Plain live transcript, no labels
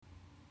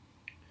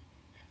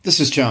This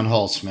is John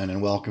Halsman,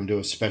 and welcome to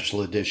a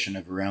special edition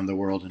of Around the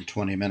World in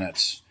 20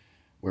 Minutes,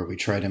 where we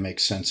try to make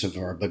sense of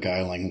our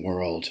beguiling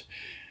world.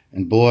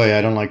 And boy,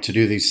 I don't like to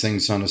do these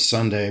things on a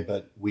Sunday,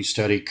 but we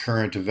study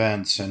current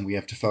events, and we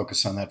have to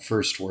focus on that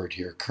first word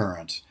here,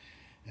 current.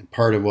 And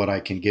part of what I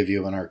can give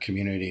you in our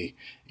community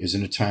is,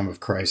 in a time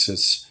of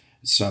crisis,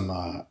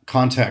 some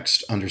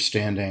context,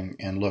 understanding,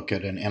 and look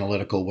at an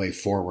analytical way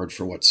forward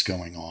for what's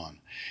going on.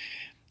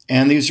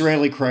 And the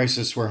Israeli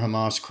crisis, where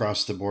Hamas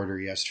crossed the border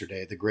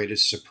yesterday, the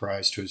greatest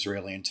surprise to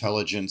Israeli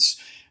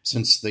intelligence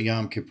since the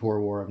Yom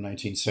Kippur War of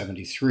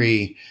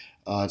 1973,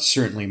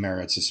 certainly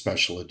merits a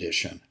special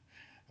edition.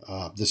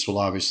 This will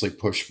obviously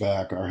push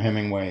back our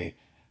Hemingway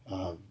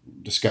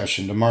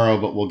discussion tomorrow,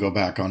 but we'll go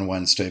back on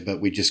Wednesday. But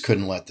we just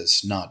couldn't let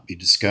this not be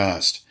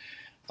discussed.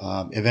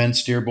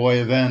 Events, dear boy,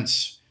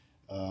 events,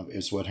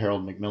 is what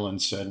Harold Macmillan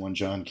said when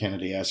John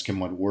Kennedy asked him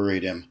what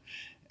worried him.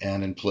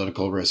 And in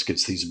political risk,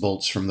 it's these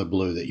bolts from the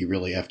blue that you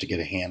really have to get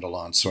a handle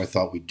on. So I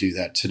thought we'd do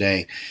that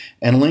today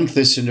and link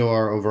this into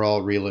our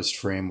overall realist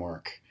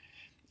framework.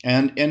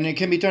 And it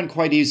can be done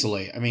quite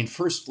easily. I mean,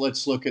 first,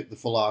 let's look at the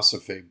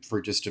philosophy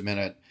for just a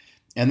minute,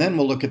 and then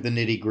we'll look at the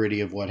nitty gritty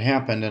of what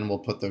happened, and we'll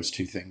put those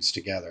two things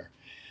together.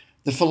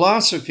 The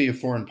philosophy of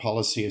foreign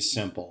policy is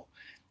simple.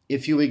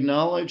 If you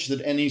acknowledge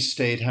that any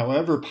state,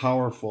 however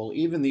powerful,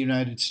 even the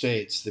United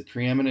States, the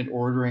preeminent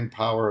ordering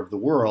power of the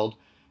world,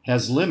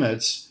 has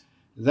limits,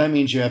 that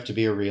means you have to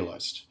be a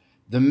realist.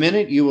 The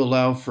minute you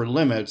allow for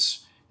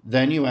limits,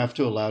 then you have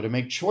to allow to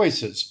make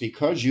choices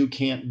because you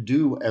can't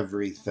do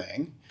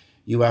everything.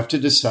 You have to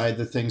decide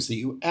the things that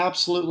you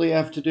absolutely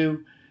have to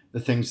do, the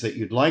things that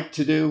you'd like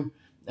to do,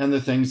 and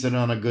the things that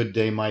on a good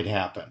day might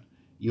happen.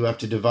 You have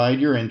to divide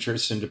your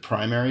interests into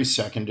primary,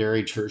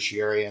 secondary,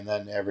 tertiary, and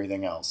then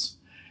everything else.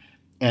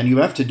 And you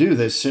have to do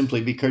this simply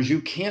because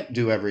you can't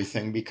do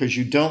everything, because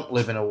you don't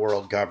live in a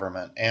world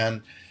government.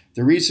 And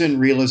the reason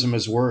realism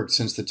has worked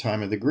since the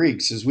time of the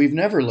Greeks is we've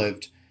never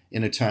lived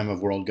in a time of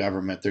world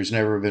government. There's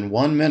never been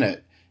 1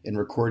 minute in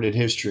recorded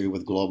history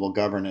with global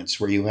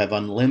governance where you have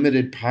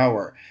unlimited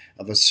power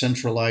of a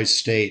centralized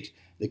state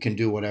that can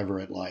do whatever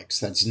it likes.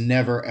 That's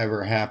never,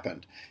 ever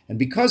happened. And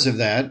because of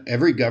that,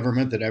 every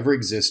government that ever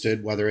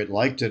existed, whether it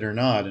liked it or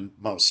not, and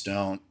most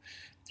don't,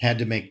 had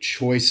to make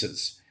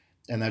choices.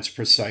 And that's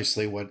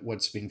precisely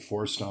what's being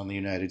forced on the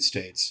United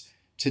States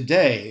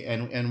today.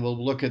 And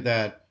we'll look at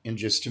that in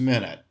just a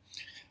minute.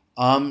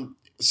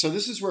 So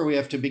this is where we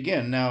have to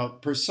begin. Now,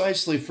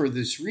 precisely for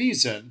this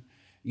reason,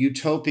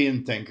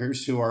 utopian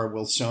thinkers who are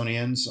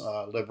Wilsonians,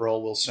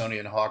 liberal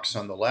Wilsonian hawks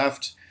on the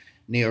left,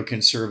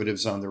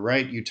 neoconservatives on the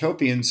right,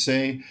 utopians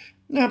say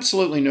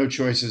absolutely no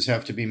choices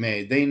have to be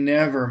made. They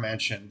never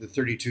mention the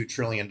 $32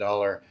 trillion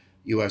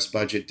U.S.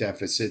 budget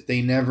deficit.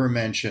 They never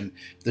mention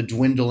the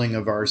dwindling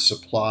of our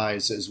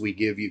supplies as we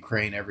give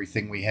Ukraine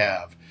everything we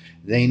have.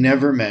 They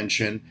never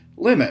mention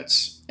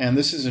limits. And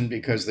this isn't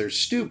because they're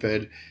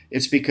stupid,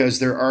 it's because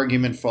their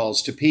argument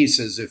falls to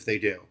pieces if they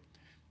do.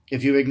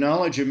 If you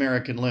acknowledge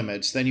American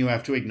limits, then you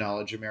have to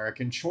acknowledge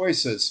American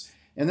choices.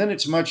 And then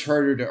it's much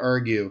harder to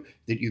argue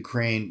that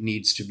Ukraine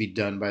needs to be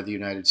done by the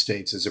United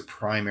States as a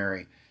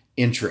primary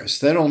interest.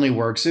 That only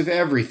works if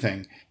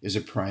everything is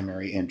a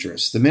primary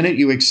interest. The minute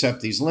you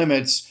accept these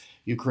limits,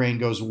 Ukraine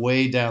goes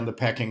way down the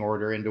pecking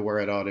order into where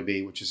it ought to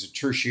be, which is a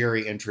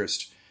tertiary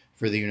interest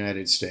for the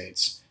United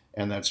States.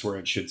 And that's where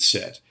it should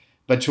sit.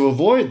 But to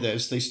avoid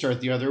this, they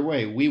start the other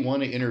way. We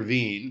want to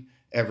intervene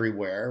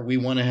everywhere. We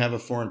want to have a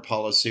foreign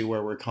policy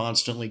where we're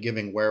constantly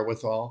giving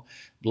wherewithal,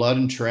 blood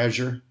and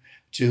treasure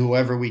to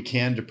whoever we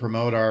can to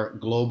promote our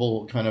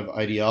global kind of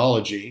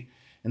ideology.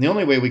 And the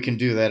only way we can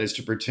do that is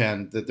to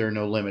pretend that there are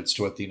no limits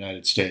to what the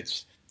United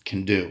States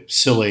can do,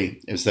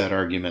 silly as that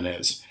argument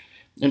is.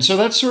 And so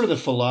that's sort of the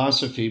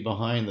philosophy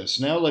behind this.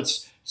 Now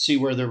let's see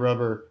where the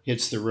rubber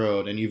hits the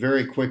road. And you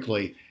very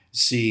quickly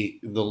see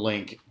the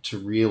link to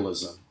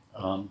realism.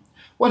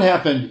 What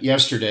happened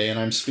yesterday, and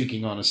I'm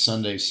speaking on a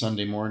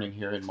Sunday morning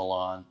here in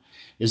Milan,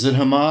 is that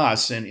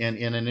Hamas,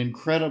 in an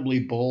incredibly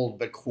bold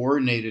but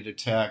coordinated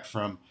attack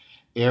from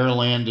air,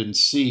 land, and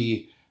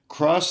sea,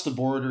 crossed the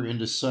border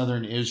into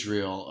southern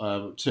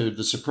Israel to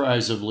the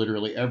surprise of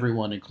literally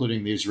everyone,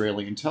 including the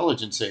Israeli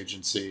intelligence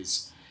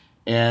agencies,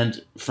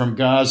 and from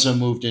Gaza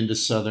moved into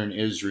southern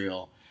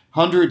Israel.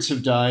 Hundreds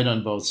have died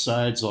on both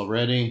sides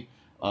already.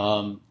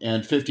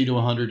 And 50 to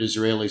 100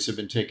 Israelis have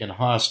been taken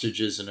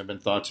hostages and have been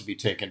thought to be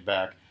taken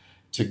back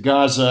to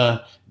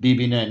Gaza.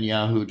 Bibi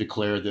Netanyahu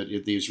declared that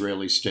the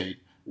Israeli state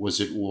was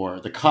at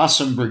war. The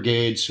Qassam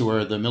brigades, who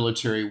are the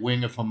military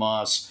wing of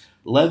Hamas,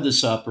 led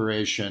this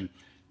operation,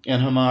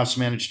 and Hamas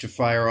managed to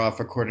fire off,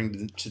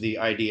 according to the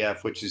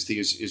IDF, which is the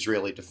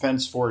Israeli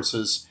Defense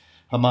Forces.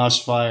 Hamas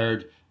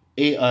fired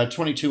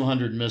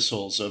 2,200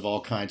 missiles of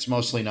all kinds,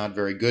 mostly not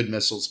very good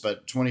missiles,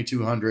 but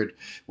 2,200.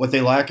 What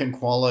they lack in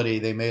quality,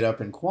 they made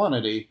up in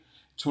quantity.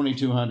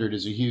 2,200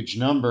 is a huge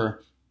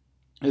number.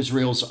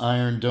 Israel's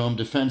Iron Dome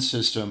defense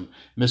system,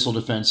 missile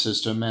defense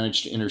system,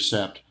 managed to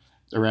intercept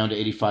around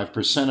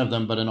 85% of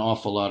them, but an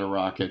awful lot of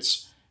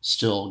rockets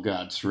still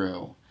got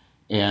through.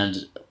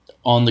 And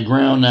On the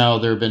ground now,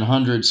 there have been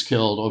hundreds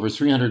killed, over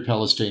 300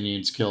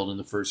 Palestinians killed in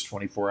the first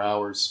 24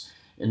 hours,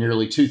 and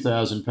nearly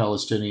 2,000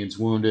 Palestinians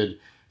wounded.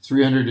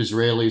 300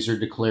 Israelis are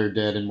declared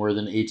dead, and more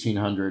than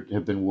 1,800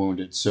 have been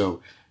wounded.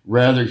 So,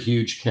 rather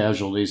huge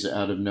casualties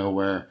out of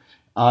nowhere.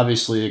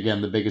 Obviously,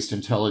 again, the biggest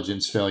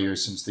intelligence failure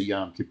since the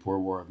Yom Kippur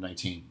War of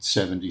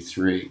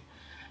 1973.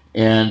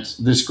 And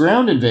this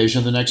ground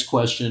invasion, the next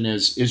question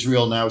is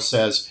Israel now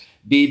says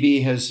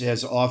Bibi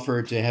has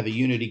offered to have a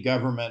unity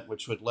government,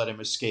 which would let him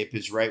escape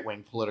his right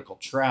wing political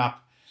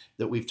trap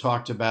that we've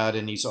talked about.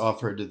 And he's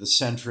offered to the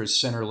centrist,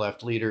 center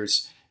left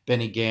leaders,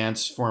 Benny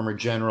Gantz, former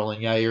general,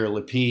 and Yair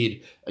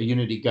Lapid, a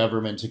unity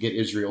government to get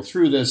Israel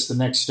through this. The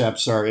next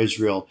steps are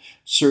Israel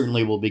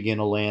certainly will begin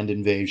a land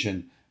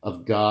invasion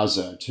of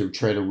Gaza to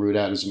try to root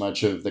out as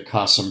much of the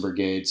Qassam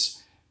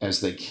brigades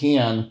as they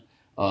can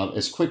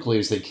as quickly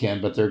as they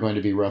can, but there are going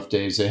to be rough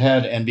days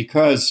ahead. And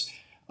because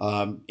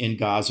in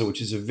Gaza,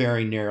 which is a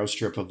very narrow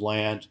strip of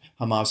land,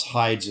 Hamas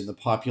hides in the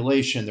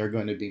population, there are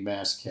going to be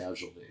mass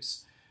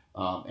casualties.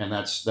 And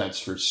that's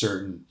for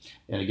certain.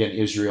 And again,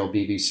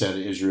 Bibi said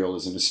Israel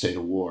is in a state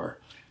of war.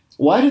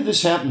 Why did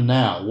this happen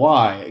now?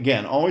 Why?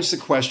 Again, always the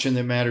question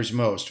that matters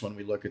most when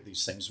we look at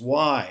these things.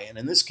 Why? And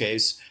in this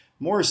case,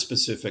 more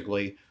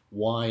specifically,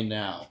 why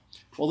now?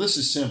 Well, this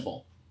is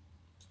simple.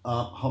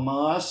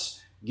 Hamas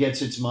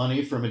gets its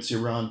money from its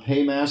Iran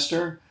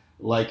paymaster,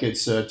 like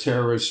its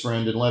terrorist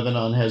friend in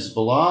Lebanon,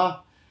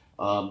 Hezbollah.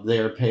 They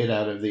are paid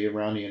out of the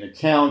Iranian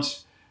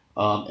account,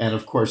 and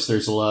of course,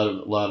 there's a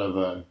lot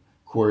of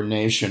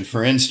coordination.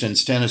 For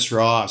instance, Dennis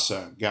Ross,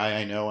 a guy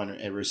I know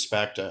and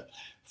respect, a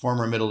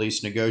former Middle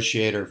East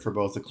negotiator for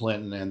both the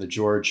Clinton and the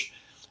George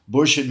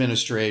Bush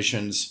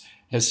administrations,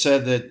 has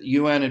said that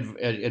UN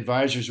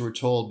advisors were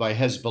told by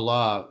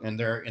Hezbollah, and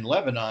they're in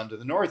Lebanon to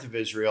the north of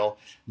Israel,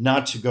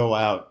 not to go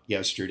out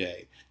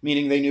yesterday,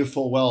 meaning they knew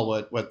full well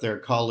what their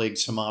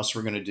colleagues Hamas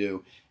were going to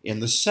do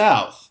in the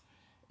south.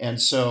 And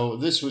so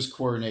this was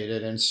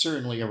coordinated, and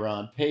certainly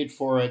Iran paid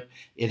for it.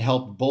 It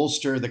helped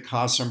bolster the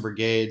Qassam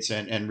brigades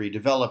and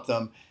redevelop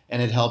them,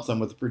 and it helped them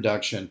with the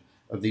production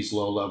of these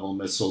low-level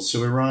missiles.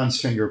 So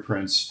Iran's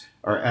fingerprints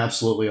are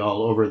absolutely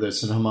all over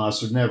this, and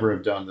Hamas would never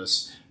have done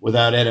this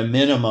without, at a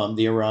minimum,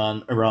 the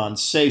Iran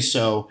say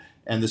so,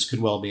 and this could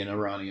well be an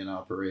Iranian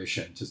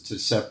operation. To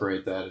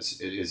separate that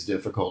is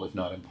difficult, if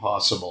not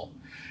impossible.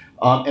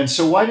 And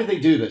so why did they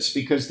do this?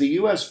 Because the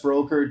U.S.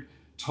 brokered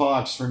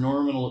talks for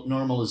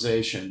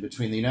normalization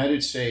between the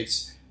United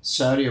States,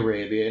 Saudi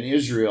Arabia, and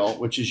Israel,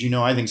 which, as you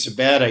know, I think is a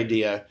bad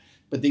idea.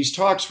 But these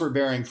talks were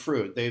bearing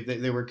fruit.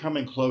 They were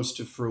coming close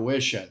to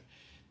fruition.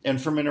 And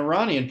from an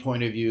Iranian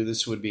point of view,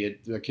 this would be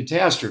a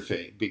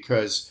catastrophe,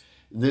 because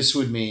this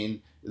would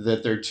mean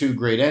that there are two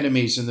great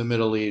enemies in the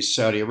Middle East,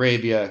 Saudi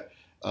Arabia,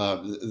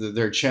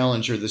 their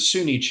challenger, the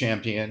Sunni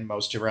champion,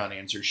 most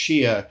Iranians are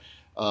Shia,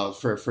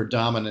 for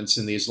dominance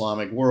in the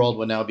Islamic world,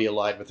 would now be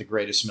allied with the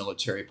greatest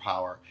military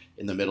power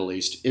in the Middle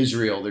East,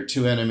 Israel. Their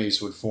two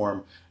enemies would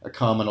form a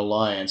common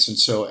alliance. And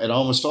so at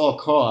almost all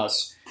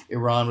costs,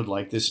 Iran would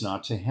like this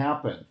not to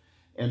happen.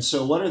 And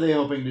so what are they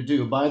hoping to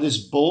do? By this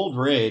bold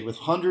raid with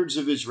hundreds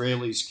of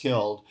Israelis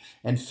killed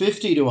and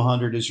 50 to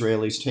 100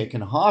 Israelis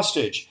taken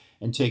hostage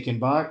and taken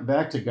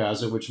back to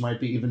Gaza, which might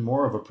be even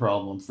more of a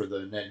problem for the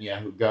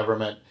Netanyahu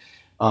government,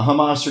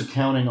 Hamas are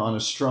counting on a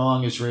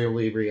strong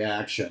Israeli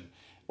reaction,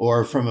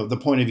 or from the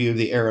point of view of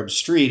the Arab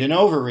street, an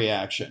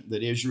overreaction,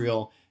 that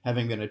Israel,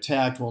 having been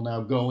attacked, will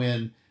now go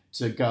in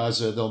to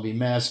Gaza. There'll be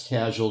mass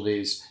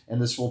casualties,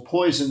 and this will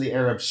poison the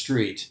Arab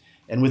street.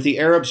 And with the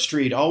Arab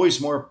street always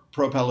more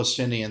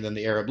pro-Palestinian than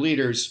the Arab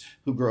leaders,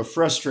 who grow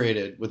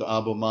frustrated with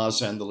Abu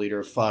Mazen, the leader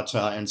of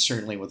Fatah, and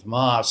certainly with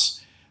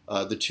Hamas,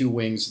 the two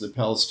wings of the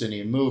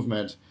Palestinian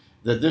movement,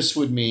 that this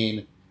would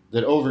mean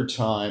that over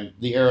time,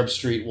 the Arab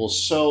street will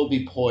so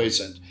be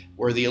poisoned,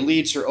 where the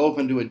elites are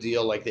open to a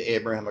deal like the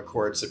Abraham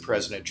Accords that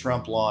President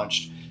Trump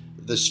launched.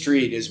 The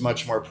street is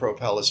much more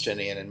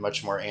pro-Palestinian and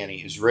much more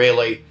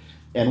anti-Israeli.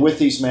 And with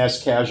these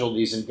mass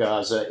casualties in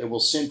Gaza, it will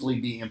simply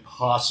be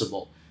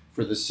impossible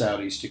for the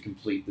Saudis to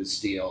complete this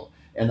deal.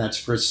 And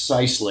that's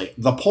precisely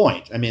the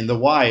point. I mean, the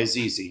why is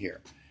easy here.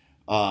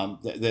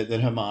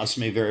 That Hamas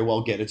may very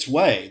well get its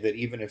way, that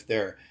even if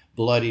they're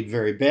bloodied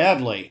very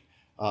badly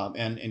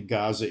and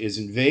Gaza is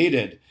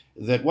invaded,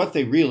 that what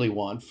they really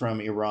want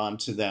from Iran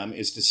to them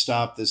is to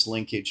stop this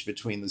linkage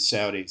between the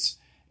Saudis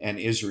and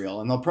Israel.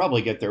 And they'll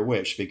probably get their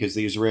wish, because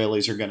the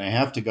Israelis are going to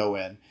have to go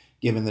in,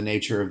 given the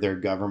nature of their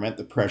government,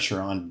 the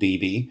pressure on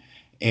Bibi.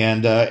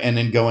 And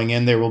in going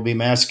in, there will be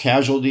mass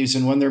casualties.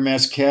 And when there are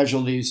mass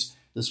casualties,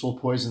 this will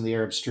poison the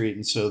Arab street.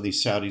 And so the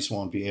Saudis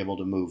won't be able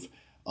to move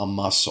a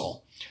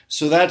muscle.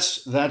 So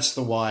that's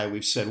the why.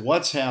 We've said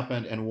what's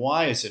happened and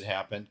why has it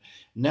happened.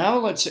 Now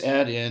let's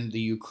add in the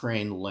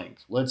Ukraine link.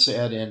 Let's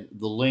add in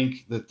the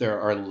link that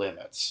there are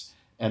limits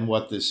and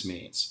what this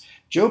means.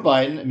 Joe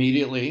Biden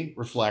immediately,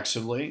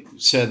 reflexively,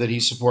 said that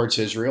he supports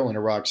Israel in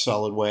a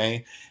rock-solid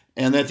way,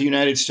 and that the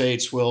United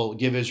States will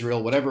give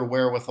Israel whatever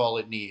wherewithal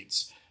it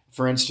needs.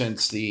 For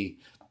instance, the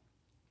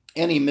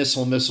any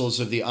missiles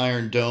of the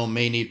Iron Dome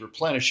may need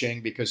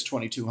replenishing because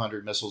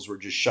 2,200 missiles were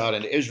just shot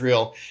into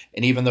Israel.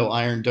 And even though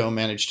Iron Dome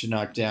managed to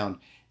knock down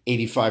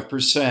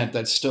 85%,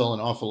 that's still an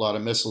awful lot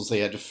of missiles they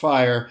had to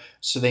fire.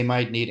 So they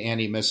might need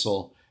anti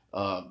missile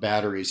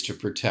batteries to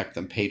protect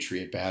them,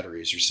 Patriot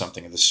batteries or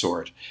something of the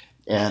sort.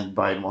 And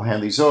Biden will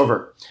hand these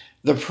over.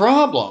 The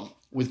problem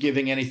with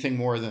giving anything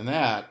more than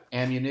that,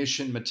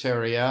 ammunition,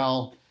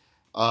 materiel,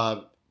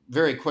 uh,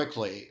 very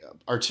quickly,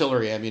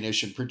 artillery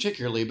ammunition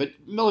particularly, but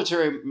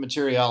military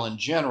materiel in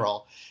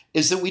general,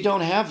 is that we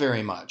don't have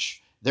very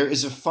much. There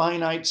is a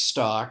finite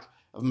stock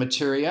of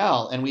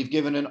materiel, and we've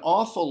given an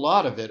awful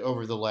lot of it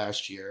over the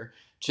last year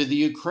to the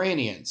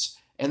Ukrainians.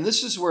 And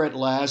this is where at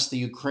last the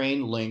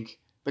Ukraine link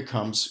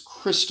becomes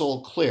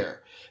crystal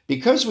clear.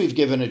 Because we've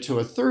given it to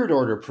a third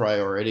order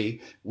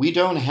priority, we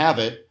don't have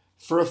it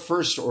for a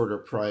first order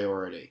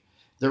priority.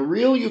 The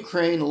real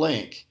Ukraine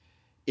link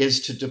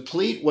is to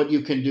deplete what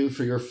you can do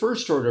for your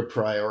first order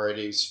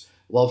priorities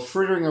while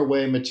frittering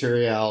away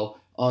material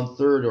on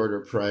third order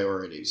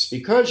priorities.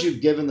 Because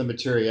you've given the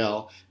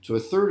material to a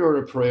third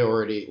order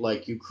priority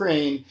like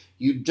Ukraine,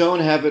 you don't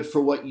have it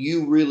for what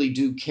you really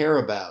do care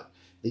about.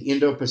 The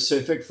Indo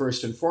Pacific,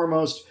 first and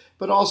foremost,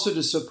 but also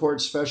to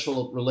support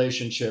special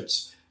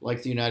relationships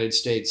like the United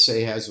States,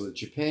 say, has with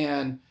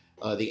Japan,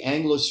 the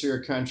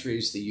Anglosphere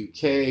countries, the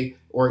UK,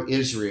 or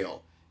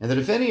Israel. And that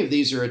if any of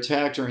these are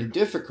attacked or in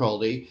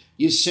difficulty,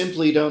 you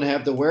simply don't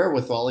have the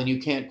wherewithal and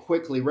you can't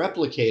quickly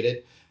replicate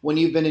it when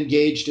you've been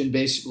engaged in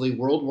basically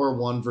World War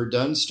I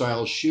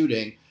Verdun-style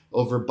shooting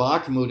over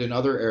Bakhmut and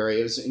other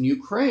areas in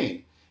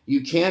Ukraine.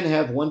 You can't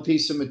have one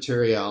piece of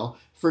material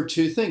for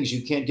two things.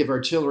 You can't give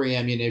artillery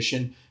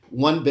ammunition,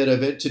 one bit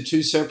of it, to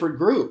two separate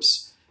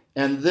groups.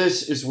 And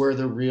this is where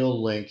the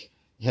real link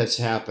has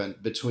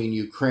happened between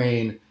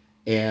Ukraine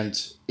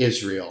and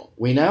Israel.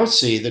 We now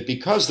see that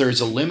because there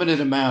is a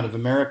limited amount of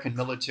American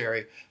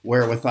military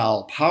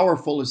wherewithal,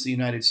 powerful as the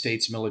United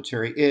States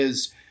military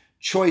is,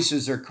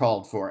 choices are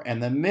called for.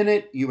 And the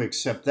minute you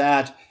accept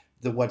that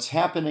what's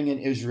happening in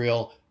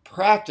Israel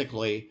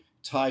practically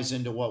ties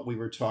into what we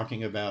were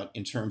talking about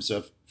in terms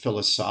of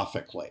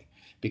philosophically.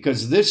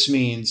 Because this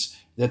means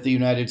that the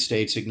United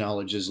States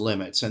acknowledges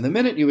limits. And the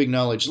minute you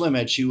acknowledge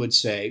limits, you would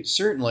say,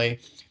 certainly,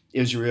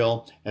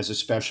 Israel, as a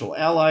special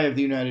ally of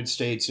the United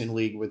States in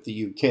league with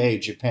the UK,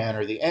 Japan,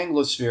 or the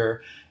Anglosphere,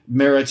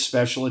 merits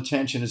special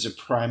attention as a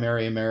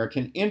primary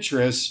American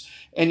interest,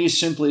 and you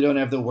simply don't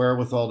have the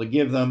wherewithal to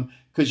give them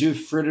because you've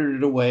frittered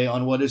it away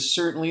on what is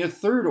certainly a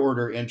third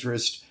order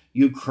interest,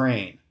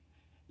 Ukraine.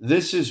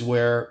 This is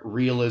where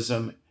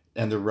realism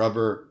and the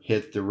rubber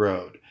hit the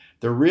road.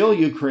 The real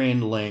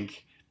Ukraine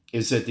link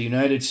is that the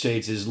United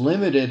States is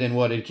limited in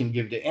what it can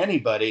give to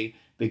anybody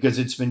because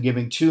it's been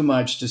giving too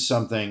much to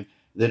something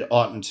that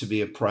oughtn't to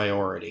be a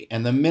priority.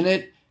 And the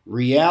minute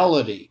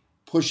reality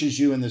pushes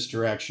you in this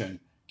direction,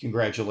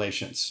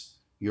 congratulations,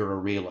 you're a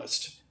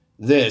realist.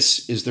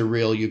 This is the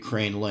real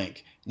Ukraine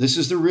link. This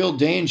is the real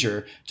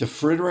danger to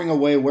frittering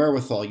away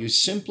wherewithal. You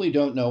simply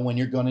don't know when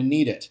you're going to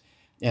need it.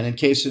 And in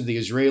case of the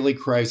Israeli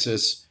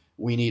crisis,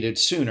 we need it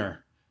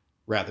sooner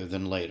rather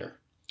than later.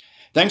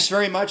 Thanks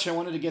very much. I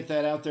wanted to get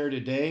that out there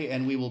today,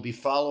 and we will be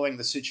following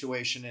the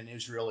situation in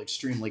Israel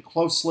extremely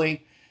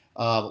closely.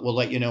 We'll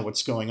let you know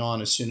what's going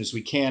on as soon as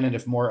we can, and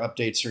if more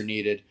updates are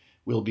needed,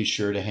 we'll be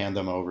sure to hand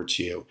them over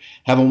to you.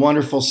 Have a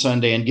wonderful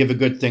Sunday, and give a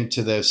good think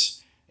to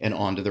this, and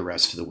on to the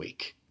rest of the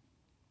week.